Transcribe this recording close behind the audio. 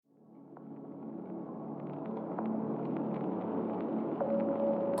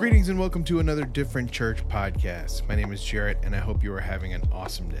Greetings and welcome to another Different Church podcast. My name is Jarrett and I hope you are having an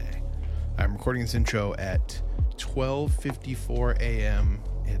awesome day. I'm recording this intro at 12:54 a.m.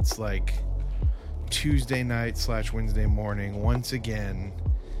 It's like Tuesday night / Wednesday morning. Once again,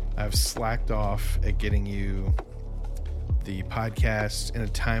 I've slacked off at getting you the podcast in a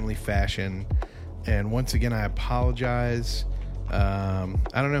timely fashion. And once again, I apologize. I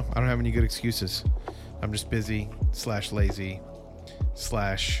don't know. I don't have any good excuses. I'm just busy / lazy /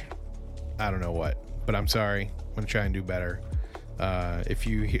 I don't know what, but I'm sorry. I'm going to try and do better. If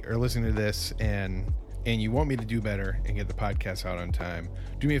you are listening to this and you want me to do better and get the podcast out on time,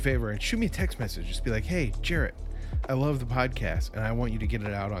 do me a favor and shoot me a text message. Just be like, hey, Jarrett, I love the podcast and I want you to get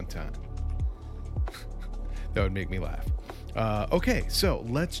it out on time. That would make me laugh. Okay, so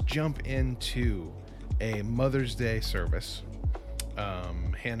let's jump into a Mother's Day service.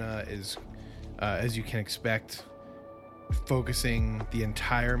 Hannah is, as you can expect, focusing the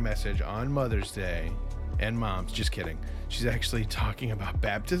entire message on Mother's Day and moms. Just kidding. She's actually talking about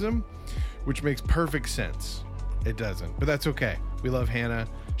baptism, which makes perfect sense. It doesn't, but that's okay. We love Hannah.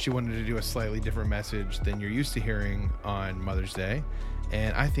 She wanted to do a slightly different message than you're used to hearing on Mother's Day,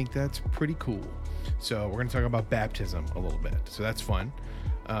 and I think that's pretty cool. So we're going to talk about baptism a little bit, so that's fun.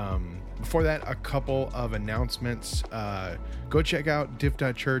 Before that, a couple of announcements. Go check out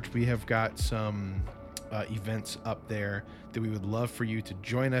diff.church. We have got some events up there that we would love for you to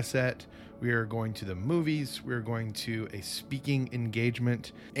join us at. We are going to the movies, we are going to a speaking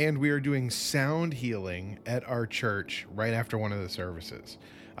engagement, and we are doing sound healing at our church right after one of the services.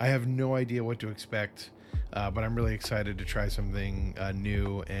 I have no idea what to expect, but I'm really excited to try something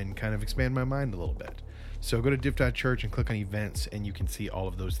new and kind of expand my mind a little bit. So go to diff.church and click on events and you can see all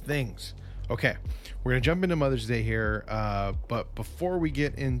of those things. Okay, we're going to jump into Mother's Day here, but before we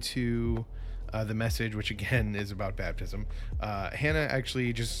get into the message, which again is about baptism, Hannah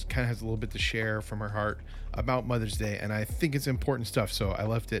actually just kind of has a little bit to share from her heart about Mother's Day, and I think it's important stuff, so I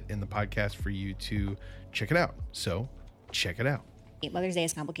left it in the podcast for you to check it out. So check it out. Mother's Day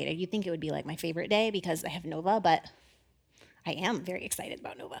is complicated. You'd think it would be like my favorite day because I have Nova, but I am very excited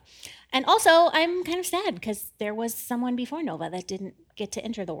about Nova. And also, I'm kind of sad because there was someone before Nova that didn't get to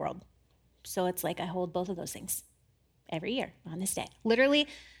enter the world. So it's like I hold both of those things every year on this day. Literally,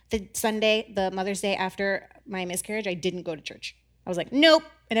 the Sunday, the Mother's Day after my miscarriage, I didn't go to church. I was like, nope.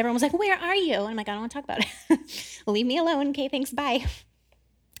 And everyone was like, where are you? And I'm like, I don't want to talk about it. Leave me alone. Okay, thanks, bye.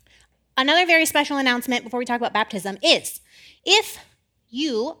 Another very special announcement before we talk about baptism is if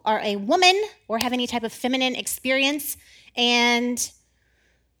you are a woman or have any type of feminine experience and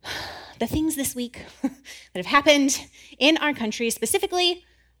the things this week that have happened in our country, specifically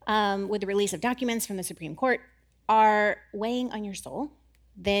with the release of documents from the Supreme Court, are weighing on your soul,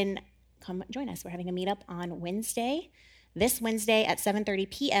 then come join us. We're having a meetup on this Wednesday at 7:30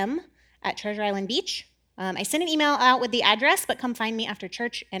 p.m. at Treasure Island Beach. I sent an email out with the address, but come find me after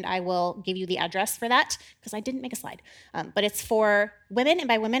church and I will give you the address for that because I didn't make a slide. But it's for women, and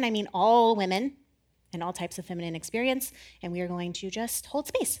by women, I mean all women and all types of feminine experience. And we are going to just hold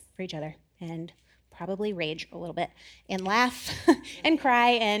space for each other and probably rage a little bit and laugh and cry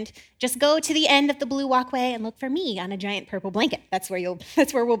and just go to the end of the blue walkway and look for me on a giant purple blanket. That's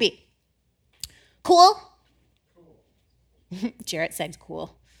where we'll be. Cool? Jarrett said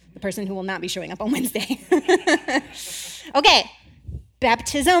cool. The person who will not be showing up on Wednesday. Okay,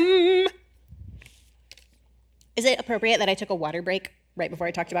 baptism. Is it appropriate that I took a water break right before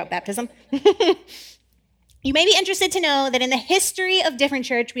I talked about baptism? You may be interested to know that in the history of Different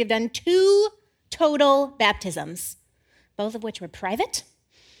Church, we have done 2 total baptisms, both of which were private,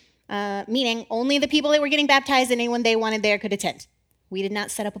 meaning only the people that were getting baptized and anyone they wanted there could attend. We did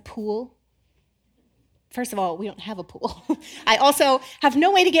not set up a pool. First of all, we don't have a pool. I also have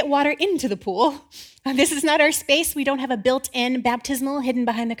no way to get water into the pool. This is not our space. We don't have a built-in baptismal hidden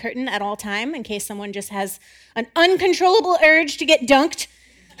behind the curtain at all time in case someone just has an uncontrollable urge to get dunked.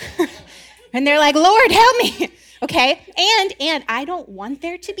 And they're like, Lord, help me. Okay, and I don't want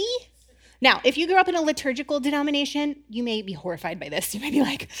there to be. Now, if you grew up in a liturgical denomination, you may be horrified by this. You may be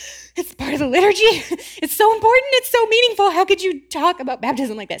like, it's part of the liturgy. It's so important. It's so meaningful. How could you talk about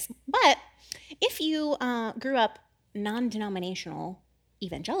baptism like this? But if you grew up non-denominational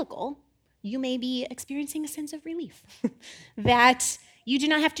evangelical, you may be experiencing a sense of relief that you do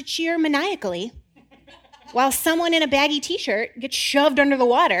not have to cheer maniacally while someone in a baggy t-shirt gets shoved under the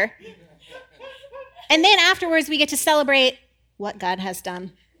water. And then afterwards, we get to celebrate what God has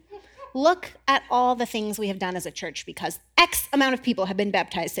done. Look at all the things we have done as a church because X amount of people have been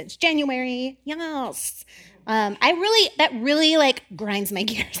baptized since January. Yes. That really like grinds my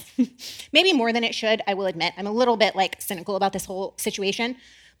gears. Maybe more than it should, I will admit. I'm a little bit like cynical about this whole situation,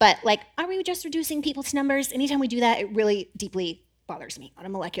 But like, are we just reducing people to numbers? Anytime we do that, it really deeply bothers me on a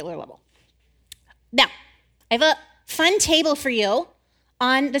molecular level. Now, I have a fun table for you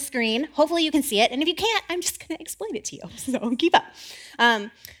on the screen. Hopefully you can see it. And if you can't, I'm just going to explain it to you. So keep up.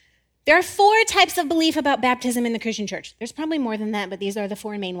 There are 4 types of belief about baptism in the Christian church. There's probably more than that, but these are the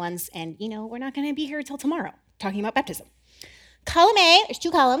 4 main ones. And, we're not going to be here until tomorrow talking about baptism. Column A, there's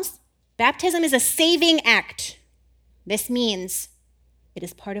 2 columns. Baptism is a saving act. This means it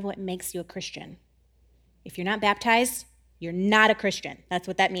is part of what makes you a Christian. If you're not baptized, you're not a Christian. That's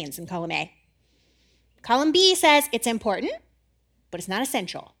what that means in column A. Column B says it's important, but it's not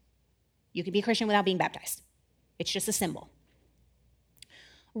essential. You can be a Christian without being baptized. It's just a symbol.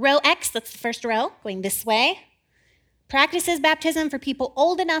 Row X, that's the first row, going this way, practices baptism for people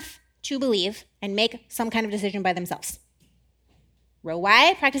old enough to believe and make some kind of decision by themselves. Row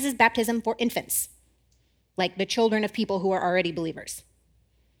Y practices baptism for infants, like the children of people who are already believers.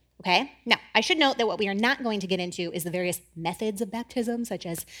 Okay? Now, I should note that what we are not going to get into is the various methods of baptism, such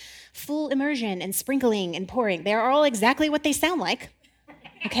as full immersion and sprinkling and pouring. They are all exactly what they sound like.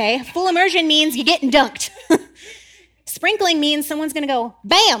 Okay? Full immersion means you're getting dunked. Sprinkling means someone's going to go,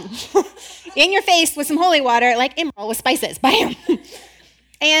 bam, in your face with some holy water, like Emerald with spices, bam.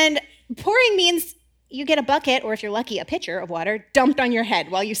 And pouring means you get a bucket, or if you're lucky, a pitcher of water dumped on your head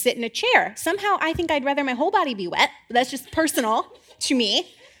while you sit in a chair. Somehow I think I'd rather my whole body be wet, but that's just personal to me.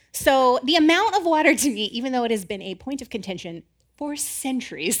 So the amount of water to me, even though it has been a point of contention for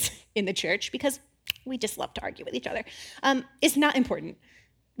centuries in the church, because we just love to argue with each other, is not important.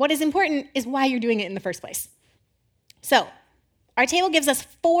 What is important is why you're doing it in the first place. So our table gives us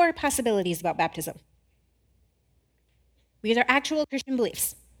 4 possibilities about baptism. These are actual Christian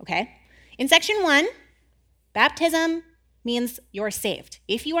beliefs, okay? In section 1, baptism means you're saved.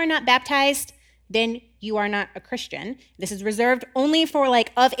 If you are not baptized, then you are not a Christian. This is reserved only for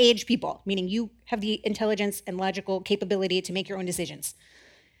of age people, meaning you have the intelligence and logical capability to make your own decisions.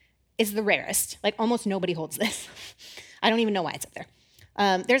 It's the rarest. Almost nobody holds this. I don't even know why it's up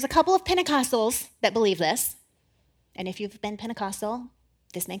there. There's a couple of Pentecostals that believe this. And if you've been Pentecostal,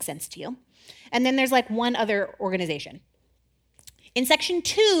 this makes sense to you. And then there's one other organization. In section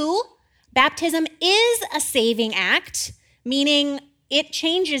 2, baptism is a saving act, meaning it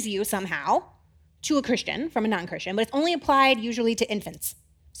changes you somehow to a Christian from a non-Christian, but it's only applied usually to infants.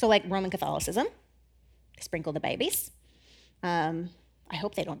 So Roman Catholicism, they sprinkle the babies. I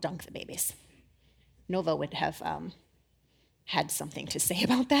hope they don't dunk the babies. Nova would have had something to say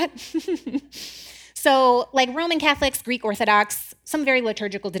about that. So Roman Catholics, Greek Orthodox, some very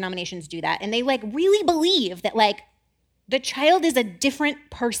liturgical denominations do that. And they really believe that the child is a different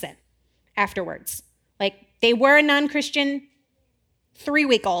person afterwards. They were a non-Christian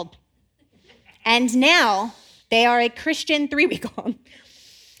 3-week-old. And now they are a Christian 3-week-old.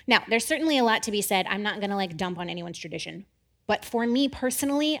 Now, there's certainly a lot to be said. I'm not going to dump on anyone's tradition. But for me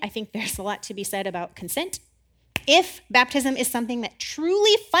personally, I think there's a lot to be said about consent. If baptism is something that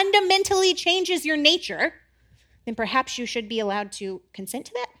truly fundamentally changes your nature, then perhaps you should be allowed to consent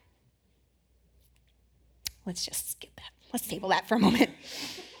to that. Let's just skip that. Let's table that for a moment.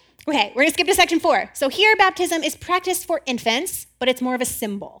 Okay, we're going to skip to section 4. So here, baptism is practiced for infants, but it's more of a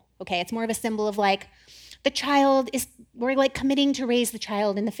symbol. Okay, it's more of a symbol of we're committing to raise the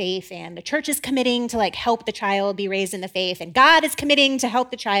child in the faith, and the church is committing to help the child be raised in the faith, and God is committing to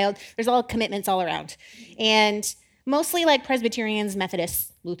help the child. There's all commitments all around. And mostly Presbyterians,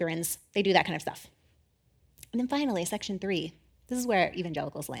 Methodists, Lutherans, they do that kind of stuff. And then finally, section 3, this is where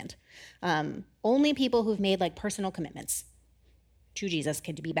evangelicals land. Only people who've made personal commitments to Jesus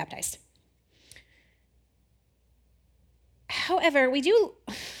can be baptized. However, we do,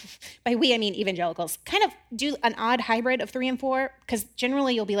 by we I mean evangelicals, kind of do an odd hybrid of 3 and 4, because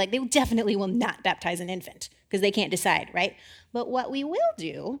generally you'll be they definitely will not baptize an infant because they can't decide, right? But what we will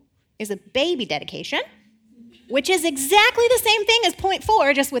do is a baby dedication, which is exactly the same thing as point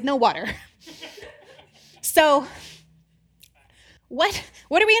 4, just with no water. So what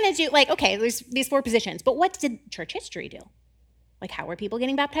are we going to do? Okay, there's these 4 positions, but what did church history do? How were people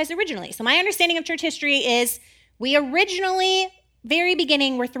getting baptized originally? So my understanding of church history is we originally, very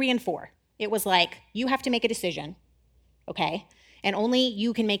beginning, were 3 and 4. It was you have to make a decision, okay? And only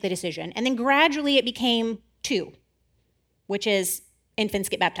you can make the decision. And then gradually it became 2, which is infants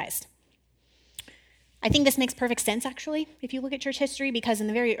get baptized. I think this makes perfect sense, actually, if you look at church history, because in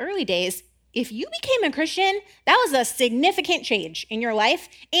the very early days, if you became a Christian, that was a significant change in your life,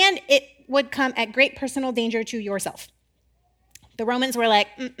 and it would come at great personal danger to yourself. The Romans were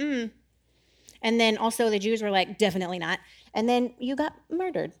and then also the Jews were definitely not. And then you got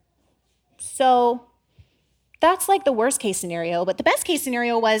murdered. So That's like the worst case scenario, but the best case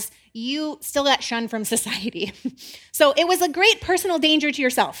scenario was you still got shunned from society. So it was a great personal danger to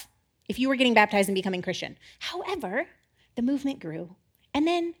yourself if you were getting baptized and becoming Christian. However, the movement grew, and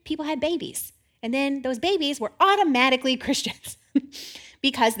then people had babies, and then those babies were automatically Christians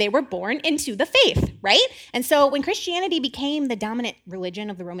because they were born into the faith, right? And so when Christianity became the dominant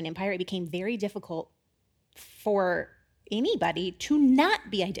religion of the Roman Empire, it became very difficult for anybody to not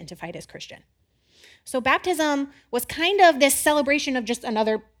be identified as Christian. So baptism was kind of this celebration of just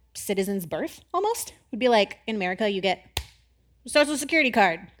another citizen's birth, almost. It would be like in America, you get a Social Security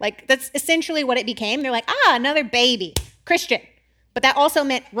card. Like that's essentially what it became. They're like, another baby, Christian. But that also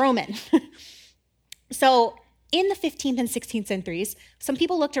meant Roman. So in the 15th and 16th centuries, some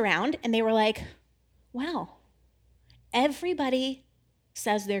people looked around and they were like, wow, everybody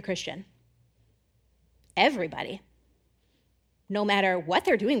says they're Christian. Everybody. No matter what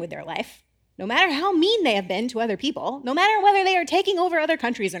they're doing with their life, no matter how mean they have been to other people, no matter whether they are taking over other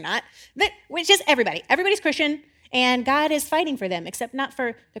countries or not, which is everybody. Everybody's Christian, and God is fighting for them, except not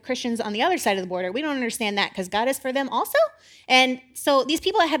for the Christians on the other side of the border. We don't understand that because God is for them also. And so these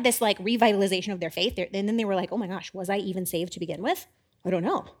people had this like revitalization of their faith, and then they were like, oh my gosh, was I even saved to begin with? I don't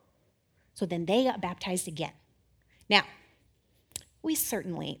know. So then they got baptized again. Now, this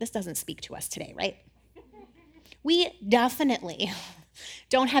doesn't speak to us today, right? We definitely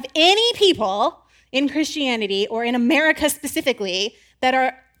don't have any people in Christianity or in America specifically that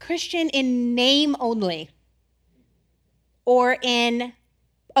are Christian in name only or in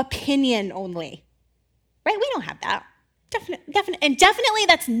opinion only, right? We don't have that. Definitely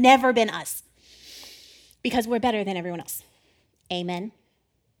that's never been us because we're better than everyone else. Amen.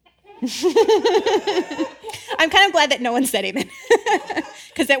 I'm kind of glad that no one said amen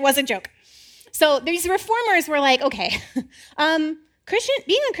because that was a joke. So these reformers were like, okay, being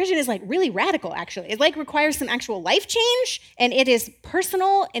a Christian is like really radical, actually. It like requires some actual life change, and it is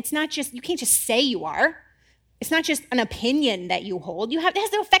personal. It's not just, you can't just say you are. It's not just an opinion that you hold. It has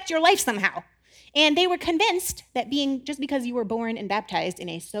to affect your life somehow. And they were convinced that just because you were born and baptized in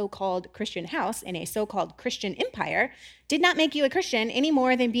a so-called Christian house, in a so-called Christian empire, did not make you a Christian any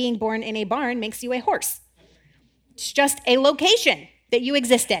more than being born in a barn makes you a horse. It's just a location that you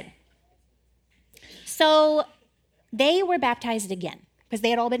exist in. So they were baptized again because they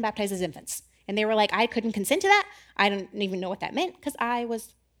had all been baptized as infants. And they were like, I couldn't consent to that. I don't even know what that meant because I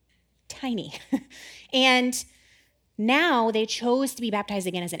was tiny. And now they chose to be baptized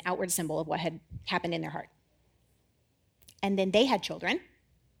again as an outward symbol of what had happened in their heart. And then they had children.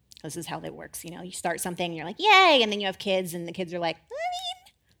 This is how it works. You start something and you're like, yay. And then you have kids and the kids are like,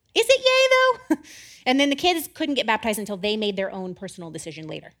 is it yay though? And then the kids couldn't get baptized until they made their own personal decision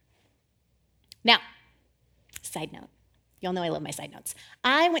later. Now, side note. Y'all know I love my side notes.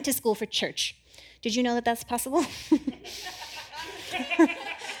 I went to school for church. Did you know that that's possible?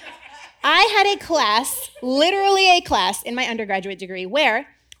 I had a class, literally a class in my undergraduate degree where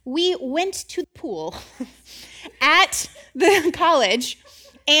we went to the pool at the college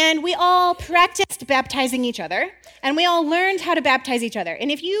and we all practiced baptizing each other and we all learned how to baptize each other.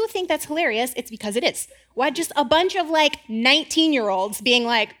 And if you think that's hilarious, it's because it is. Why just a bunch of like 19-year-olds being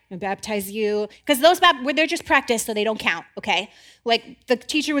like, I baptize you, because they're just practice, so they don't count, okay? Like the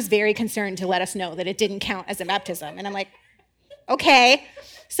teacher was very concerned to let us know that it didn't count as a baptism. And I'm like, okay.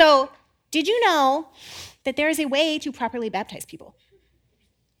 So did you know that there is a way to properly baptize people?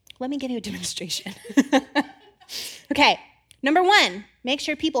 Let me give you a demonstration. Okay, number 1, make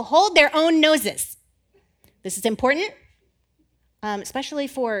sure people hold their own noses. This is important. Especially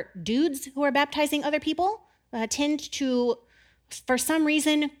for dudes who are baptizing other people, tend to, for some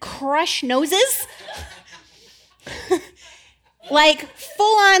reason, crush noses. Like,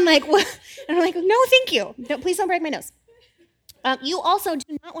 full on, like, and I'm like, no, thank you. Please don't break my nose. You also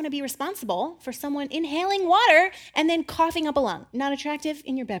do not want to be responsible for someone inhaling water and then coughing up a lung. Not attractive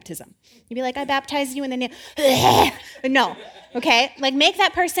in your baptism. You'd be like, I baptized you, and then no, okay? Like, make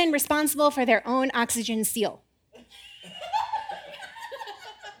that person responsible for their own oxygen seal.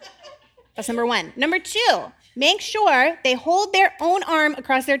 That's number 1. Number 2, make sure they hold their own arm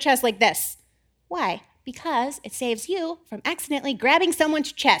across their chest like this. Why? Because it saves you from accidentally grabbing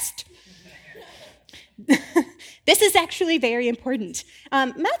someone's chest. This is actually very important.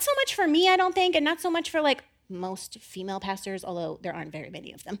 Not so much for me, I don't think, and not so much for like most female pastors, although there aren't very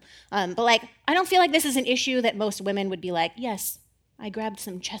many of them. But like, I don't feel like this is an issue that most women would be like, yes, I grabbed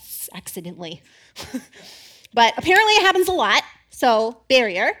some chests accidentally. But apparently it happens a lot, so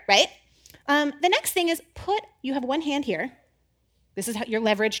barrier, right? The next thing is you have one hand here. This is how you're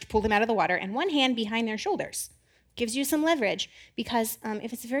leveraged to pull them out of the water, and one hand behind their shoulders. Gives you some leverage because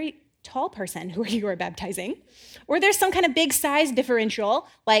if it's very tall person who you are baptizing, or there's some kind of big size differential.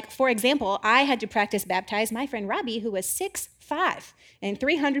 Like, for example, I had to practice baptize my friend Robbie, who was 6'5" and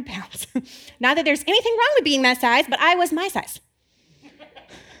 300 pounds. Not that there's anything wrong with being that size, but I was my size.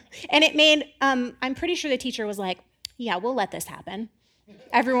 And it made, I'm pretty sure the teacher was like, yeah, we'll let this happen.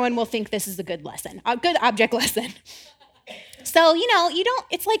 Everyone will think this is a good lesson, a good object lesson. So,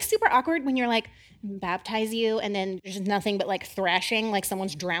 it's like super awkward when you're like, baptize you, and then there's nothing but like thrashing, like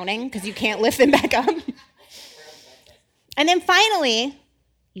someone's drowning because you can't lift them back up. And then finally,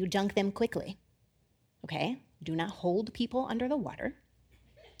 you dunk them quickly. Okay? Do not hold people under the water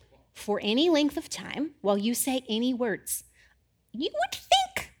for any length of time while you say any words. You would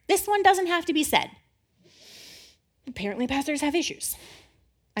think this one doesn't have to be said. Apparently, pastors have issues.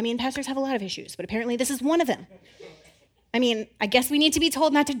 Pastors have a lot of issues, but apparently this is one of them. I guess we need to be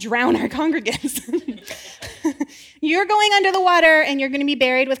told not to drown our congregants. You're going under the water, and you're going to be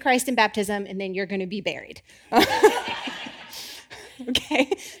buried with Christ in baptism, and then you're going to be buried. Okay?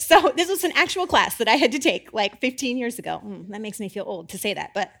 So this was an actual class that I had to take like 15 years ago. That makes me feel old to say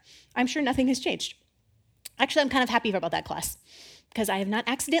that, but I'm sure nothing has changed. Actually, I'm kind of happy about that class because I have not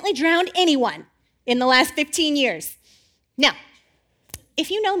accidentally drowned anyone in the last 15 years. Now,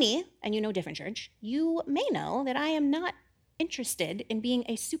 if you know me and you know Different Church, you may know that I am not interested in being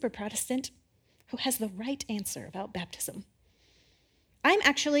a super Protestant who has the right answer about baptism. I'm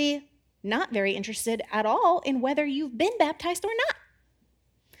actually not very interested at all in whether you've been baptized or not.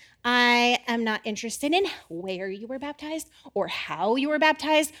 I am not interested in where you were baptized or how you were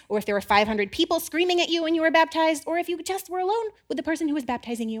baptized or if there were 500 people screaming at you when you were baptized or if you just were alone with the person who was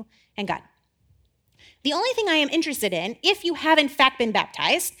baptizing you and God. The only thing I am interested in, if you have in fact been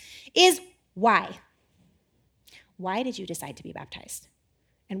baptized, is why. Why did you decide to be baptized?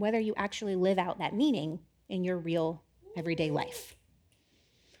 And whether you actually live out that meaning in your real everyday life.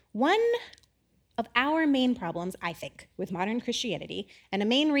 One of our main problems, I think, with modern Christianity, and a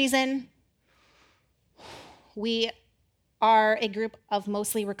main reason we are a group of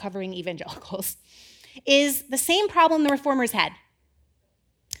mostly recovering evangelicals, is the same problem the Reformers had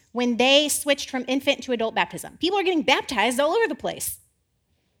when they switched from infant to adult baptism. People are getting baptized all over the place,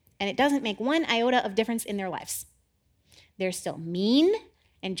 and it doesn't make one iota of difference in their lives. They're still mean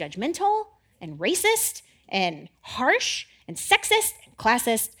and judgmental and racist and harsh and sexist and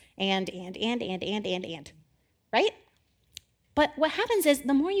classist and, right? But what happens is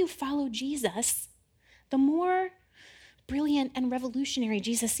the more you follow Jesus, the more brilliant and revolutionary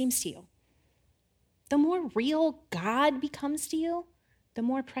Jesus seems to you. The more real God becomes to you, the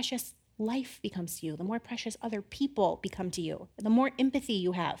more precious life becomes to you, the more precious other people become to you, the more empathy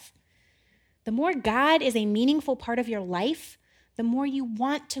you have. The more God is a meaningful part of your life, the more you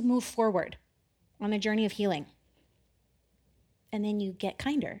want to move forward on the journey of healing. And then you get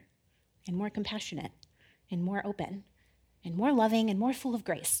kinder and more compassionate and more open and more loving and more full of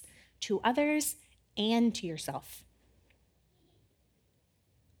grace to others and to yourself.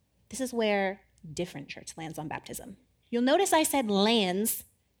 This is where Different Church lands on baptism. You'll notice I said lands,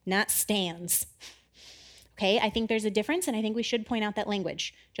 not stands. Okay, I think there's a difference, and I think we should point out that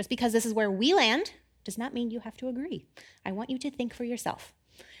language. Just because this is where we land does not mean you have to agree. I want you to think for yourself.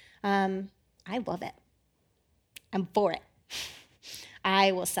 I love it. I'm for it.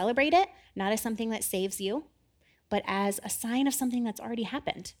 I will celebrate it, not as something that saves you, but as a sign of something that's already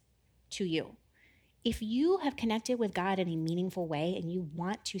happened to you. If you have connected with God in a meaningful way and you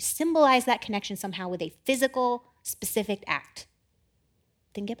want to symbolize that connection somehow with a physical, specific act,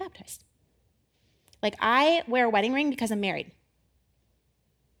 then get baptized. Like, I wear a wedding ring because I'm married.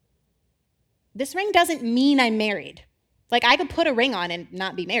 This ring doesn't mean I'm married. Like, I could put a ring on and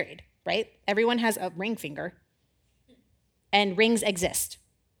not be married, right? Everyone has a ring finger, and rings exist.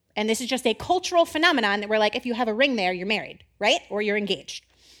 And this is just a cultural phenomenon that we're like, if you have a ring there, you're married, right? Or you're engaged.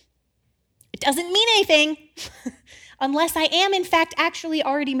 It doesn't mean anything unless I am, in fact, actually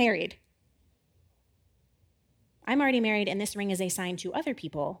already married. I'm already married, and this ring is a sign to other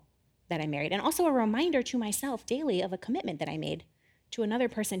people that I'm married, and also a reminder to myself daily of a commitment that I made to another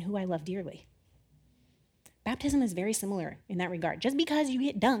person who I love dearly. Baptism is very similar in that regard. Just because you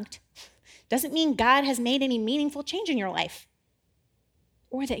get dunked doesn't mean God has made any meaningful change in your life,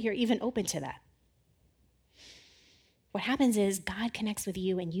 or that you're even open to that. What happens is God connects with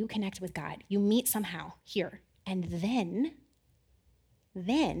you and you connect with God. You meet somehow here, and then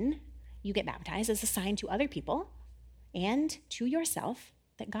you get baptized as a sign to other people and to yourself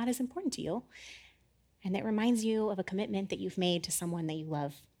that God is important to you, and that reminds you of a commitment that you've made to someone that you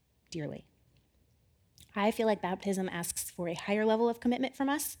love dearly. I feel like baptism asks for a higher level of commitment from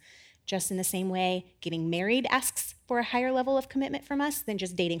us just in the same way getting married asks for a higher level of commitment from us than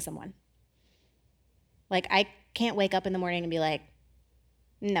just dating someone. Like, I can't wake up in the morning and be like,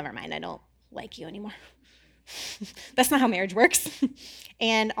 never mind, I don't like you anymore. That's not how marriage works.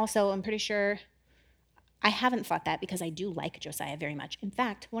 And also, I'm pretty sure I haven't thought that because I do like Josiah very much. In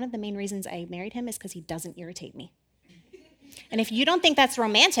fact, one of the main reasons I married him is because he doesn't irritate me. And if you don't think that's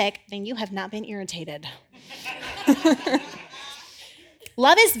romantic, then you have not been irritated.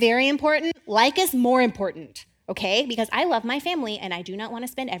 Love is very important. Like is more important, okay? Because I love my family and I do not want to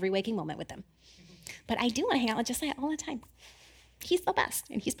spend every waking moment with them. But I do want to hang out with Josiah all the time. He's the best.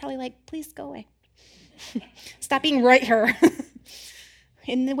 And he's probably like, please go away. Stop being right here.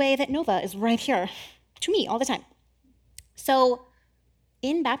 In the way that Nova is right here to me all the time. So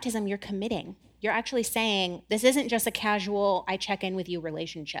in baptism, you're committing. You're actually saying, this isn't just a casual, I check in with you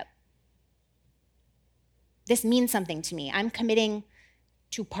relationship. This means something to me. I'm committing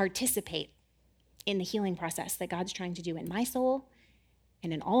to participate in the healing process that God's trying to do in my soul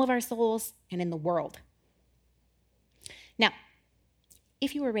and in all of our souls and in the world. Now,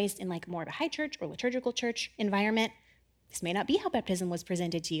 if you were raised in like more of a high church or liturgical church environment, this may not be how baptism was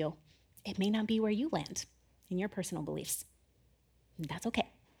presented to you. It may not be where you land in your personal beliefs. That's okay.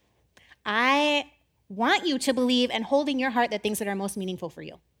 I want you to believe and hold in your heart the things that are most meaningful for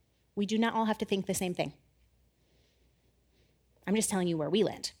you. We do not all have to think the same thing. I'm just telling you where we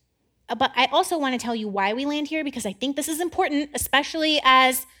land. But I also want to tell you why we land here, because I think this is important, especially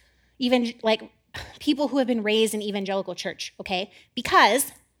as even like people who have been raised in evangelical church, okay?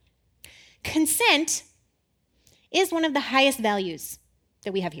 Because consent is one of the highest values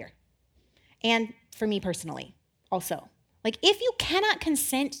that we have here. And for me personally, also. Like, if you cannot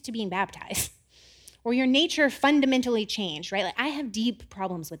consent to being baptized, or your nature fundamentally changed, right? Like, I have deep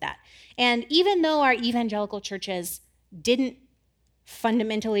problems with that. And even though our evangelical churches didn't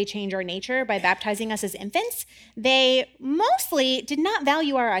fundamentally change our nature by baptizing us as infants, they mostly did not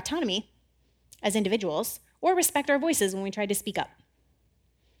value our autonomy as individuals or respect our voices when we tried to speak up.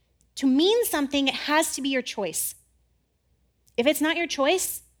 To mean something, it has to be your choice. If it's not your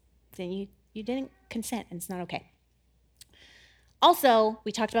choice, then you didn't consent, and it's not okay. Also,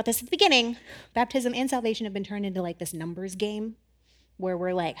 we talked about this at the beginning, baptism and salvation have been turned into like this numbers game where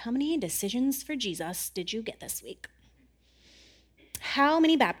we're like, how many decisions for Jesus did you get this week? How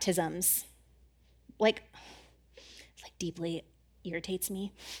many baptisms? Like deeply irritates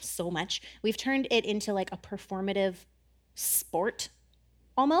me so much. We've turned it into like a performative sport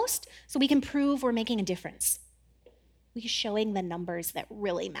almost, so we can prove we're making a difference. We're showing the numbers that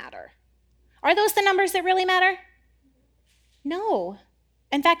really matter. Are those the numbers that really matter? No.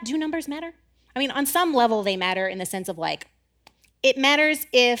 In fact, do numbers matter? I mean, on some level, they matter in the sense of like, it matters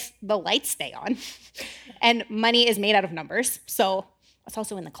if the lights stay on and money is made out of numbers. So it's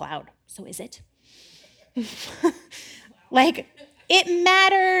also in the cloud. So is it? Like, it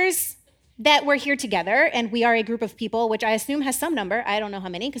matters that we're here together and we are a group of people, which I assume has some number. I don't know how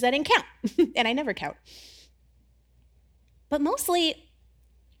many because I didn't count and I never count. But mostly,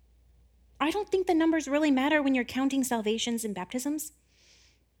 I don't think the numbers really matter when you're counting salvations and baptisms.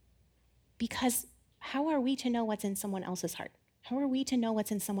 Because how are we to know what's in someone else's heart? How are we to know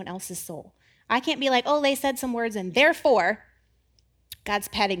what's in someone else's soul? I can't be like, oh, they said some words and therefore God's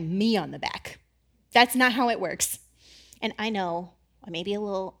patting me on the back. That's not how it works. And I know I may be a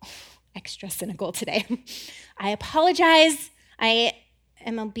little extra cynical today. I apologize. I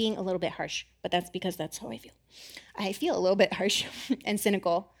am being a little bit harsh, but that's because that's how I feel. I feel a little bit harsh and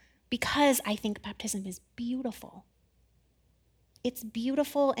cynical because I think baptism is beautiful. It's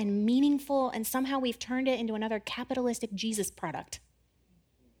beautiful and meaningful, and somehow we've turned it into another capitalistic Jesus product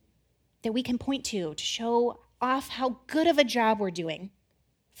that we can point to show off how good of a job we're doing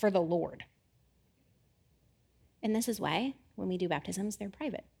for the Lord. And this is why when we do baptisms, they're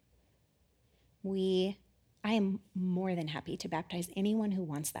private. I am more than happy to baptize anyone who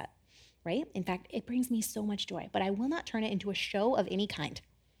wants that, right? In fact, it brings me so much joy, but I will not turn it into a show of any kind.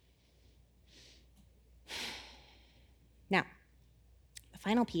 Now, the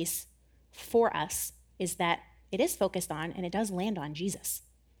final piece for us is that it is focused on and it does land on Jesus.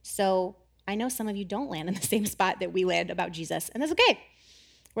 So I know some of you don't land in the same spot that we land about Jesus, and that's okay.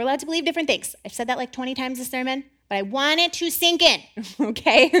 We're allowed to believe different things. I've said that like 20 times this sermon, but I want it to sink in,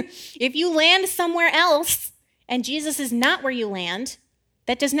 okay? If you land somewhere else and Jesus is not where you land,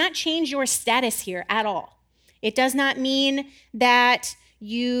 that does not change your status here at all. It does not mean that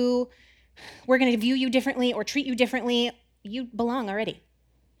we're going to view you differently or treat you differently. You belong already.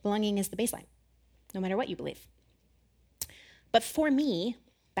 Belonging is the baseline, no matter what you believe. But for me,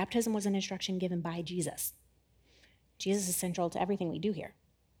 baptism was an instruction given by Jesus. Jesus is central to everything we do here.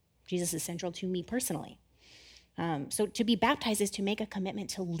 Jesus is central to me personally. So to be baptized is to make a commitment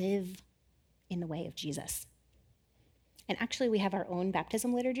to live in the way of Jesus. And actually, we have our own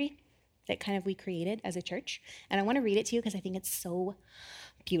baptism liturgy that kind of we created as a church. And I want to read it to you because I think it's so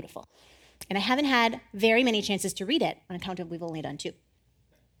beautiful. And I haven't had very many chances to read it on account of we've only done 2.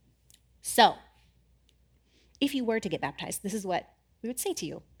 So, if you were to get baptized, this is what we would say to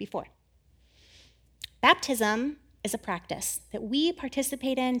you before. Baptism is a practice that we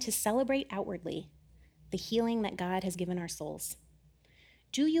participate in to celebrate outwardly the healing that God has given our souls.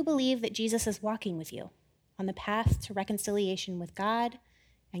 Do you believe that Jesus is walking with you on the path to reconciliation with God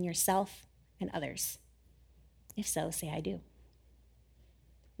and yourself and others? If so, say I do.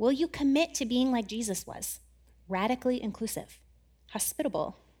 Will you commit to being like Jesus was, radically inclusive,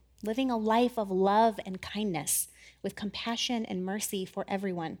 hospitable, living a life of love and kindness with compassion and mercy for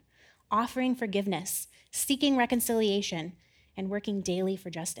everyone, offering forgiveness, seeking reconciliation, and working daily for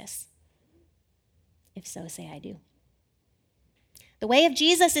justice? If so, say I do. The way of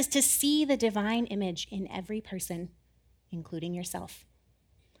Jesus is to see the divine image in every person, including yourself,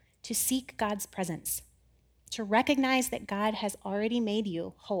 to seek God's presence, to recognize that God has already made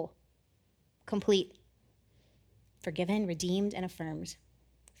you whole, complete, forgiven, redeemed, and affirmed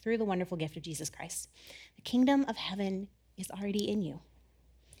through the wonderful gift of Jesus Christ. The kingdom of heaven is already in you.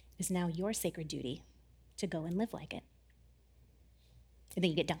 It is now your sacred duty to go and live like it. And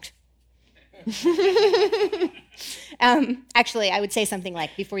then you get dunked. Actually, I would say something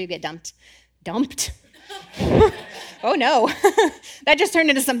like, before you get dumped. Oh no, that just turned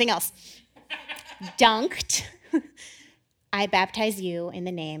into something else. Dunked. I baptize you in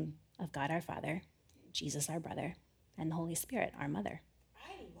the name of God our Father, Jesus our brother, and the Holy Spirit our mother.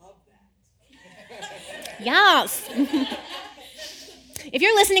 I love that. Yes. If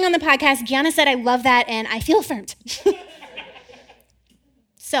you're listening on the podcast, Gianna said, I love that, and I feel affirmed.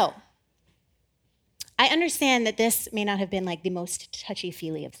 So, I understand that this may not have been like the most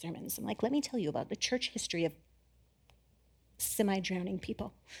touchy-feely of sermons. I'm like, let me tell you about the church history of semi-drowning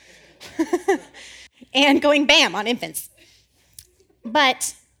people. And going bam on infants.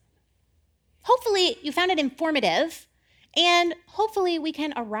 But hopefully you found it informative, and hopefully we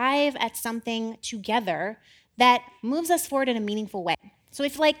can arrive at something together that moves us forward in a meaningful way. So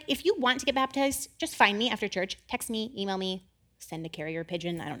if you want to get baptized, just find me after church, text me, email me, send a carrier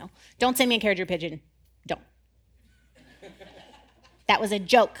pigeon, I don't know. Don't send me a carrier pigeon. Don't. That was a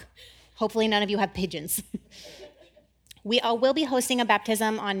joke. Hopefully none of you have pigeons. We will be hosting a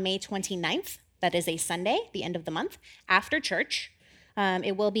baptism on May 29th. That is a Sunday, the end of the month, after church.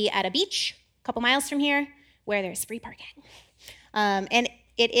 It will be at a beach a couple miles from here where there's free parking. And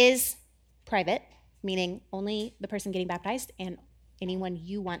it is private, meaning only the person getting baptized and anyone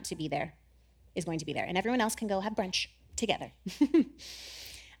you want to be there is going to be there. And everyone else can go have brunch together.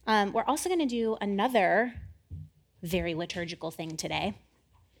 We're also going to do another very liturgical thing today,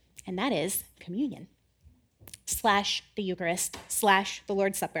 and that is communion / the Eucharist / the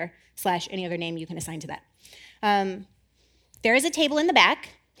Lord's Supper / any other name you can assign to that. There is a table in the back.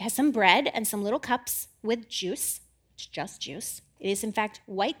 It has some bread and some little cups with juice. It's just juice. It is, in fact,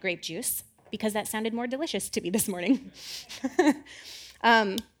 white grape juice, because that sounded more delicious to me this morning.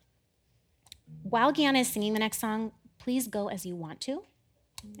 While Gianna is singing the next song, please go as you want to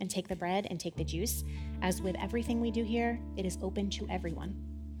and take the bread and take the juice. As with everything we do here, it is open to everyone,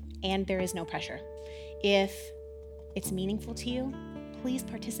 and there is no pressure. If it's meaningful to you, please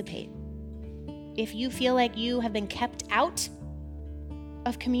participate. If you feel like you have been kept out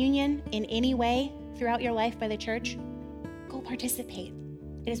of communion in any way throughout your life by the church, go participate.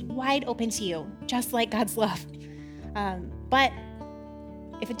 It is wide open to you, just like God's love. But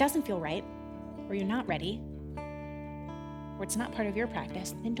if it doesn't feel right, or you're not ready, or it's not part of your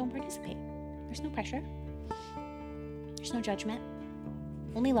practice, then don't participate. There's no pressure. There's no judgment.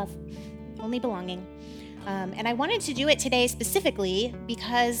 Only love. Only belonging. And I wanted to do it today specifically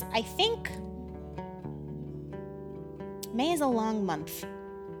because I think May is a long month.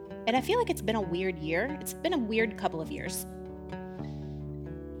 And I feel like it's been a weird year. It's been a weird couple of years.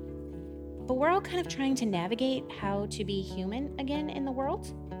 But we're all kind of trying to navigate how to be human again in the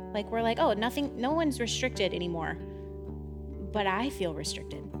world. Like we're like, oh, no one's restricted anymore. But I feel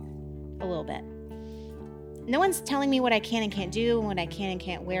restricted a little bit. No one's telling me what I can and can't do, and what I can and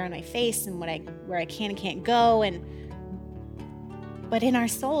can't wear on my face, and where I can and can't go. But in our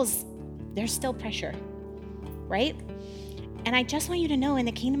souls, there's still pressure, right? And I just want you to know, in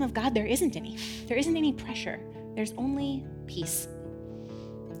the kingdom of God, there isn't any. There isn't any pressure. There's only peace.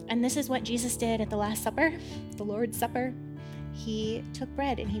 And this is what Jesus did at the Last Supper, the Lord's Supper. He took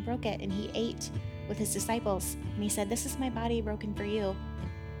bread and he broke it and he ate with his disciples. And he said, "This is my body broken for you.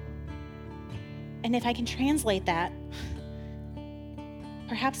 And if I can translate that,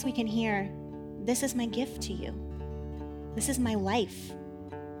 perhaps we can hear, this is my gift to you. This is my life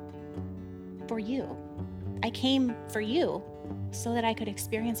for you. I came for you so that I could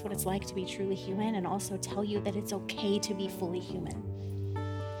experience what it's like to be truly human and also tell you that it's okay to be fully human.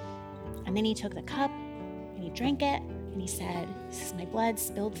 And then he took the cup and he drank it and he said, this is my blood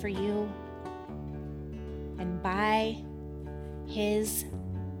spilled for you. And by his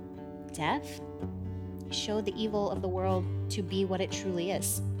death, he showed the evil of the world to be what it truly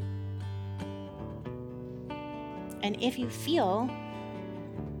is. And if you feel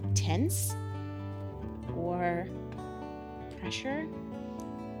tense or pressure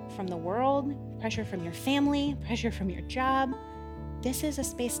from the world, pressure from your family, pressure from your job, this is a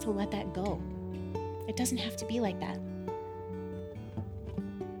space to let that go. It doesn't have to be like that.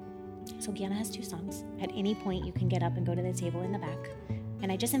 So Gianna has 2 songs. At any point, you can get up and go to the table in the back.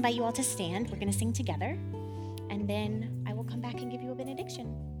 And I just invite you all to stand. We're going to sing together. And then I will come back and give you a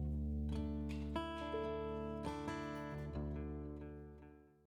benediction.